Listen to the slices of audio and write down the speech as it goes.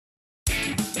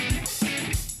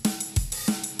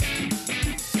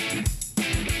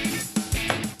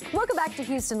back to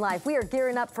Houston Life. We are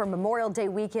gearing up for Memorial Day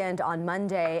weekend on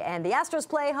Monday, and the Astros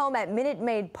play home at Minute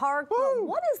Maid Park. But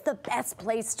what is the best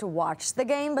place to watch the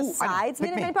game besides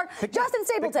Minute Maid Park? Justin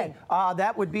Stapleton.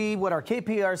 That would be what our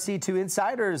KPRC2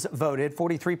 insiders voted.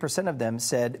 43% of them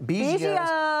said Biggio's.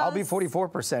 I'll be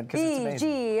 44% because it's amazing.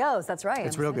 Biggio's, that's right.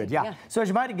 It's real good, yeah. So as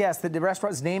you might have guessed, the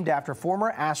restaurant is named after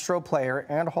former Astro player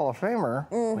and Hall of Famer,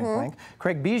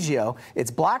 Craig Biggio.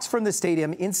 It's blocks from the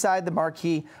stadium inside the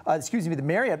marquee, the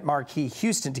Marriott Marquee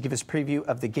Houston. To give us a preview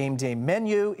of the game day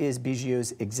menu is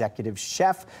Biggio's executive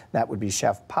chef. That would be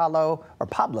Chef Pablo,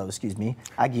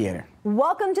 Aguirre.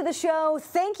 Welcome to the show.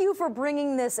 Thank you for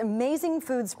bringing this amazing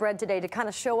food spread today to kind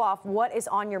of show off what is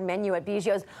on your menu at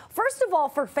Biggio's. First of all,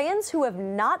 for fans who have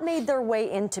not made their way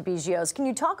into Biggio's, can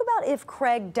you talk about if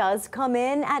Craig does come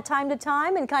in at time to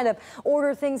time and kind of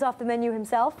order things off the menu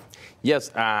himself?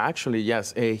 Yes, actually,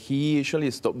 yes. He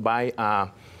usually stopped by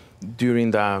during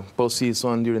the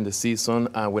postseason, during the season,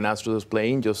 when Astros was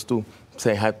playing, just to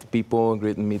say hi to people,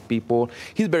 greet and meet people.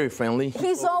 He's very friendly.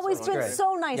 He's always been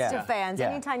so nice to fans.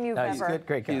 Anytime you've ever. He's good,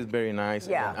 great guy. He's very nice.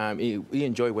 Yeah. We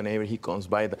enjoy whenever he comes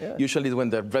by. Usually when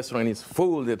the restaurant is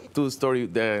full, the two-story,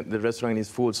 the restaurant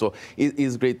is full. So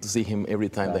it's great to see him every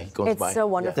time that he comes by. It's so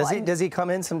wonderful. Does he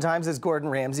come in sometimes as Gordon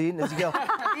Ramsay? Does he go,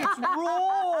 it's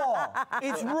raw,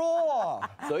 it's raw?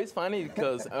 So it's funny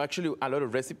because actually a lot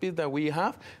of recipes that we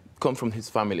have come from his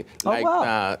family. Like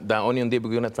the onion dip we're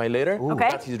going to try later.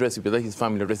 That's his recipe. That's his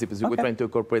family recipes. We're trying to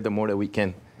incorporate the more that we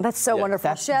can. That's so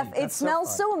wonderful. Chef, it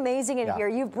smells so amazing in here.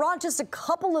 You've brought just a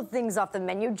couple of things off the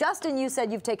menu. Justin, you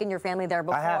said you've taken your family there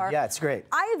before. I have, yeah, it's great.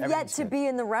 I have yet to be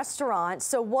in the restaurant.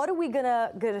 So what are we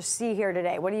gonna see here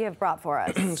today? What do you have brought for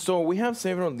us? So we have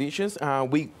several dishes.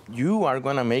 You are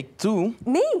going to make two.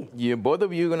 Me? Yeah, both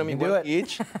of you are going to make one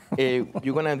each.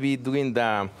 You're going to be doing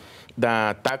the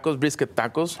tacos, brisket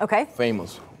tacos. Okay.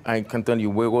 Famous. I can tell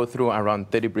you, we go through around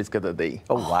 30 brisket a day.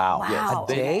 Oh, wow. Yes. A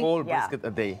day? Whole brisket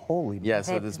a day. Holy yeah,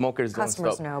 so the smokers don't stop.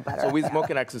 Customers know better. So we smoke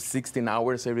it actually 16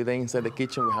 hours every day inside the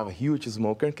kitchen. We have a huge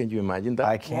smoker. Can you imagine that?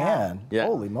 I can. Yeah.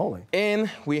 Holy moly. And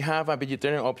we have a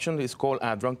vegetarian option. It's called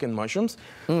drunken mushrooms.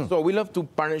 So we love to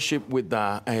partnership with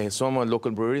some local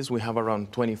breweries. We have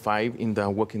around 25 in the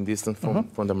walking distance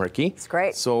from the marquee. It's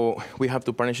great. So we have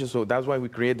to partnership. So that's why we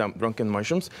create the drunken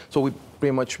mushrooms. So we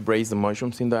pretty much braise the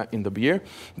mushrooms in the beer.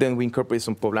 Then we incorporate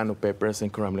some poblano peppers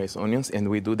and caramelized onions, and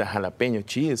we do the jalapeno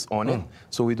cheese on it.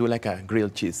 So we do like a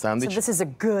grilled cheese sandwich. So this is a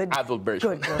good adult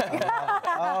version.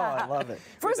 I love it.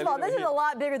 First of all, this is a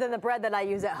lot bigger than the bread that I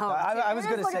use at home. I was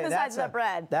going to say look at the size of that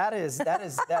bread. That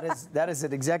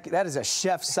is a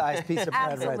chef-sized piece of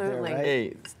bread right there. Right? Hey,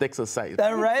 it's Texas size.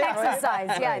 That right? Texas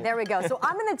size. Yeah, there we go. So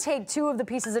I'm going to take two of the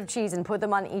pieces of cheese and put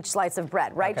them on each slice of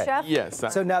bread, right, Chef? Yes.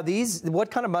 So now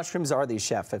what kind of mushrooms are these,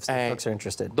 Chef, if folks are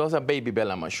interested? Those are baby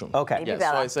bella mushrooms. Okay. Baby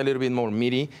bella. So it's a little bit more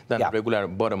meaty than regular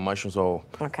butter mushrooms or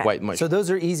white mushrooms. So those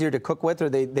are easier to cook with, or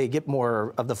they get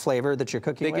more of the flavor that you're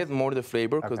cooking with? They get more of the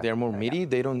flavor because they're more meaty.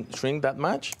 They don't shrink that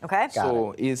much. Okay.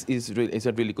 So it's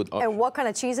a really good option. And what kind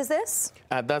of cheese is this?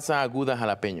 That's a Gouda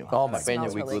jalapeno. Oh, my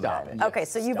Smells really Gouda. good. Okay,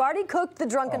 so you've already cooked the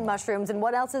drunken mushrooms, and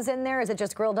what else is in there? Is it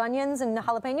just grilled onions and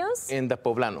jalapenos? And the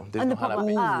poblano. There's no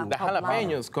jalapeno. The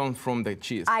jalapenos come from the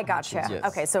cheese. I gotcha. Yes.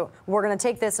 Okay, so we're going to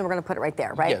take this and we're going to put it right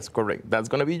there, right? Yes, correct. That's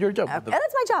going to be your job. Okay,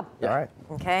 that's my job. All right.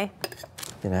 Okay.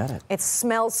 Get at it. It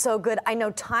smells so good. I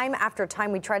know time after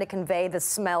time we try to convey the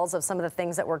smells of some of the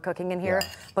things that we're cooking in here,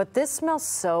 but this smells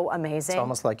so amazing. It's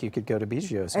almost like you could go to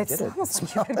Biggio's and get it. It's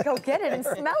almost like you could go get it and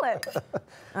smell it.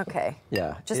 Okay.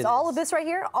 Yeah. Just all of this right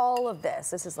here? All of this.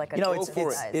 This is like a Go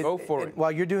for it.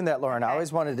 While you're doing that, Lauren, I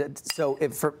always wanted to, so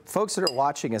for folks that are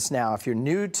watching us now, if you're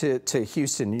new to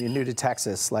Houston, you're new to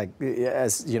Texas, like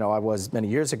as you know I was many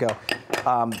years ago,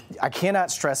 I cannot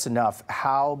stress enough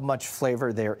how much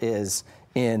flavor there is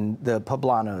in the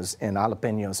poblanos and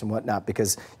jalapenos and whatnot,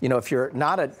 because, you know, if you're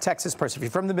not a Texas person, if you're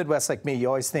from the Midwest like me, you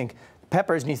always think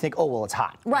peppers and you think, oh, well, it's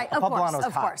hot. Right, of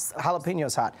Poblano's course.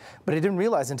 Jalapeno's hot. But I didn't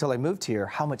realize until I moved here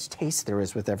how much taste there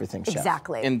is with everything, Chef.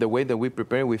 Exactly. And the way that we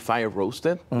prepare, we fire roast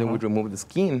it, then we remove the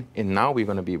skin, and now we're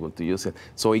going to be able to use it.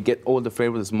 So you get all the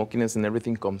flavor, the smokiness, and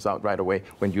everything comes out right away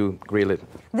when you grill it.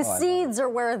 The seeds are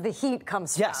where the heat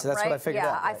comes from, Yes, that's right? what I figured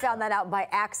out. I found that out by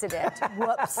accident.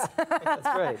 Whoops. That's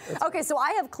right. Okay, so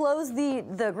I have closed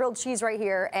the grilled cheese right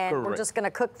here, and we're just going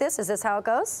to cook this. Is this how it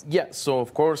goes? Yeah, so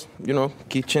of course, you know,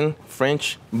 kitchen,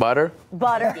 French, butter.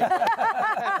 Butter.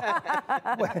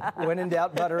 When in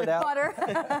doubt, butter it out.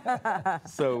 Butter.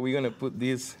 So we're going to put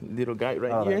this little guy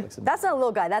right here. That's not a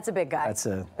little guy. That's a big guy. That's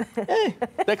a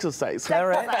Texas size. all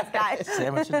right. Size guy.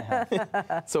 Sandwich and a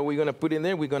half. So we're going to put in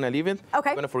there. We're going to leave it.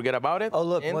 Okay. We're going to forget about it. Oh,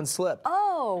 look, and one slip.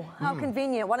 Oh, how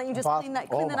convenient. Why don't you just clean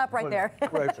that up right there?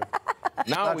 Right there.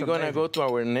 Now we're gonna go to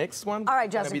our next one. All right,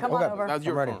 Justin, come on over. That's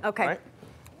your ready. turn, Okay. right?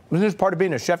 This is part of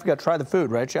being a chef. You got to try the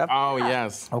food, right, chef? Oh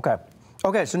yes. Okay.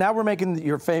 Okay, so now we're making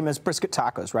your famous brisket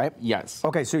tacos, right? Yes.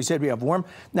 Okay, so you said we have warm.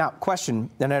 Now,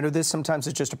 question, and I know this sometimes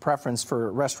is just a preference for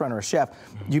a restaurant or a chef.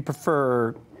 Do you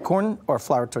prefer corn or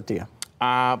flour tortilla?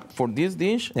 For this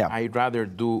dish, Yeah. I'd rather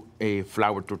do a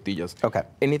flour tortillas. Okay.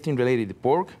 Anything related to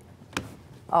pork,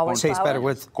 Always Tastes flour? better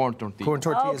with corn tortillas. corn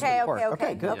tortillas Okay, with pork.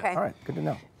 okay, good. okay. All right, good to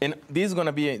know. And this is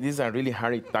gonna be these are really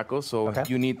hearty tacos, so Okay.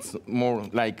 you need more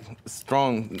like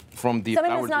strong from the Something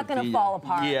flour that's not gonna tortilla. fall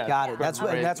apart. Yeah. Got it. That's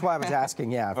correct. that's why I was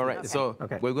asking. Yeah. All right. So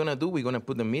Okay. we're gonna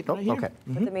put the meat right here. Okay.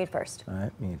 Put the meat first. All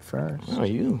right, meat first. Oh,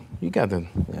 you got it.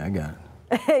 Yeah, I got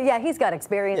it. Yeah, he's got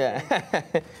experience. Yeah.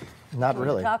 Not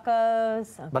really,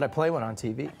 Tacos. but I play one on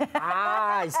TV.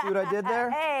 You see what I did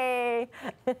there? Hey.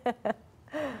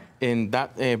 And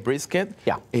that brisket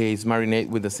Yeah. is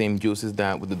marinated with the same juices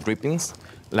that with the drippings.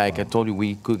 Like I told you,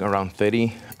 we cook around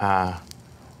 30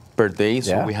 per day,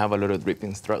 so Yeah. we have a lot of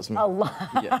drippings. Trust me. A lot.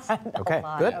 Yes. Okay,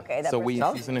 good. Okay, that So we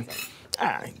brisket. season it.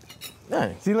 Ah,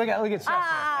 yeah. See, look at Chef.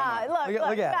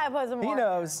 Look, gotta put some He more.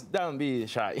 knows. Don't be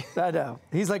shy. I know.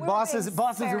 He's like, We're bosses being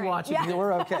are sparing. watching. Yeah.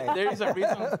 We're okay. There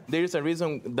is a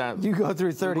reason that You go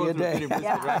through 30 a day.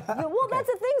 Yeah. Well, that's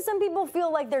the thing. Some people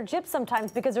feel like they're gypped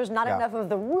sometimes because there's not Yeah. enough of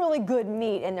the really good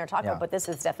meat in their taco, Yeah. but this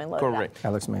is definitely loaded up. correct.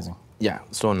 That looks amazing. Yeah.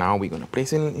 So now we're gonna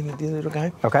place it in this little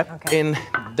guy. Okay. Okay. And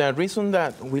the reason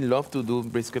that we love to do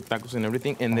brisket tacos and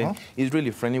everything, and then it's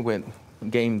really friendly with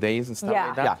game days and stuff Yeah.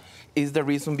 like that, is the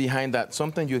reason behind that.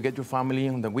 Sometimes you get your family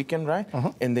on the weekend, right?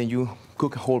 And then you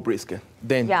cook a whole brisket.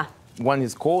 Then Yeah. one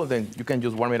is cold, then you can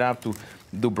just warm it up to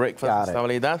do breakfast Got and it. stuff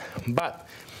like that. But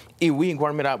if we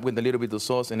warm it up with a little bit of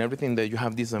sauce and everything, that you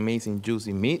have this amazing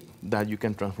juicy meat that you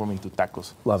can transform into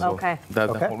tacos. Love it. Okay. That's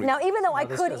Okay. the whole reason. Now, even though I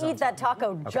this could goes eat on that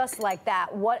taco just like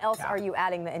that, what else are you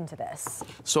adding into this?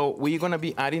 So we're gonna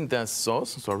be adding the sauce.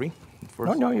 Sorry.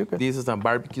 First. No, you're good. This is a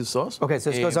barbecue sauce. Okay,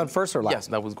 so this goes on first or last? Yes,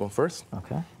 that was going first.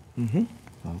 Okay.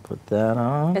 I'll put that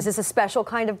on. Is this a special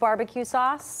kind of barbecue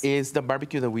sauce? It's the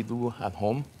barbecue that we do at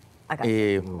home,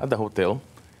 Okay. at the hotel.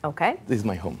 Okay. This is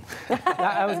my home.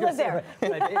 I was going to live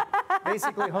say,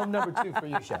 basically home number 2 for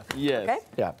you, chef. Yes. Okay.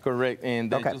 Yeah. Correct.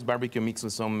 And then Okay. just barbecue mixed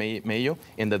with some mayo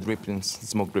and the drippings,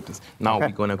 smoked drippings. Now Okay.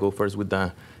 we're gonna go first with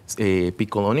the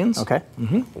pickled onions. Okay.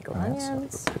 Pickled All right, so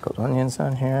onions. pickled onions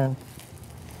on here.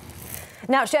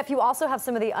 Now, Chef, you also have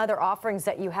some of the other offerings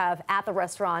that you have at the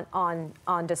restaurant on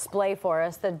display for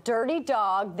us. The Dirty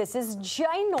Dog, this is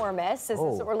ginormous. This is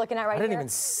what we're looking at right I didn't here. even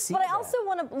see But I that. also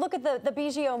want to look at the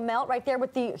Biggio melt right there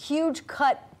with the huge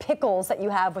cut pickles that you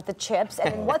have with the chips.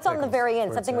 And then what's on the very end?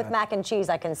 Where's Something with that? mac and cheese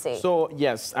I can see. So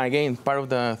yes, again, part of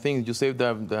the thing, you save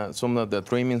some of the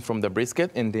trimmings from the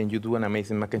brisket, and then you do an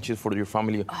amazing mac and cheese for your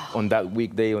family on that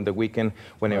weekday, on the weekend,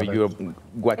 whenever Love it. you're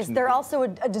watching. Is there also a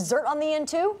dessert on the end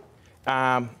too? So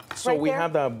Right we there?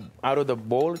 have the out of the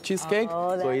bowl cheesecake.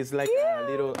 Oh, so it's that's like a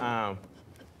little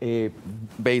a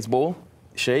baseball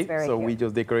shape. Very So we cute.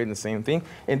 just decorate the same thing.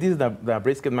 And this is the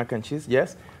brisket mac and cheese.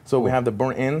 Yes. So we have the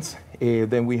burnt ends.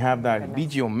 Then we have the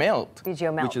Biggio melt.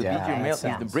 Biggio melt. Which is Yeah, Biggio that melt is the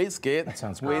sounds- brisket that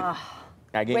sounds with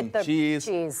again With the cheese,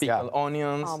 cheese. pickled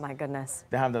onions. Oh my goodness.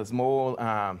 They have the small.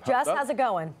 hot Jess, dog. how's it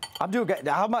going? I'm doing good.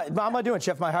 How am I doing,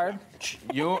 Chef? Am I hired?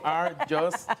 You are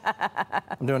just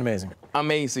I'm doing amazing.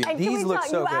 amazing. And These can we look talk,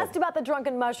 so you good. asked about the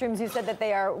drunken mushrooms. You said that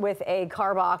they are with a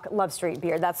Carbach Love Street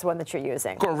beer. That's the one that you're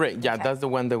using. Correct. Yeah, Okay. that's the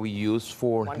one that we use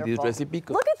for this Wonderful. recipe.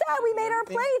 'Cause Look at that. We made our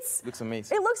everything plates. Looks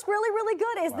amazing. It looks really, really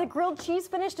good. Is the grilled cheese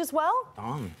finished as well?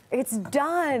 Done. It's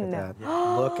done.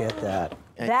 Look at that.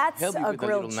 And That's help you a with the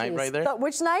grilled little knife cheese. right there.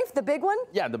 Which knife? The big one?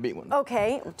 Yeah, the big one.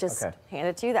 Okay, just Okay. hand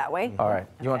it to you that way. All right.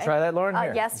 You want to try that, Lauren?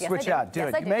 Here. Yes, yes, Switch I do. out. Do Yes,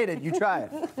 it. I You do. made it. You try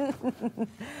it.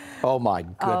 Oh, my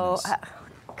goodness.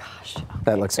 Gosh.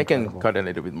 That looks I can incredible. cut a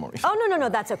little bit more. Oh, no,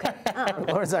 that's okay.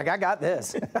 Lauren's like, I got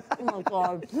this. Oh my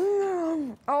God.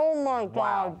 Oh my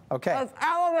God. Okay. That's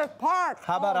out of the park.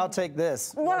 How about I'll take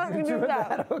this? Why don't you do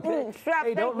that? Okay. Chef,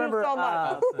 Hey, thank don't you remember. so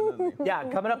much. Yeah,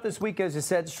 coming up this week, as you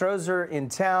said, Stroh's in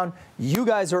town. You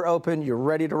guys are open. You're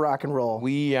ready to rock and roll.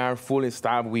 We are fully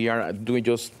staffed. We are doing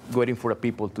just waiting for the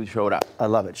people to show up. I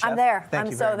love it, Chef. I'm there. Thank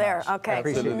I'm you so very there. much. Okay. I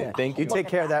appreciate Absolutely. that. Thank you. You take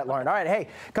care of that, Lauren. All right, hey,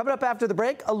 coming up after the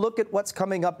break, a look at what's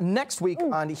coming up next week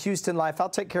on Houston Life. I'll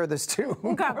take care of this too.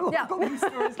 Okay, yeah.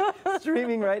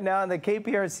 Streaming right now on the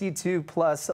KPRC 2 Plus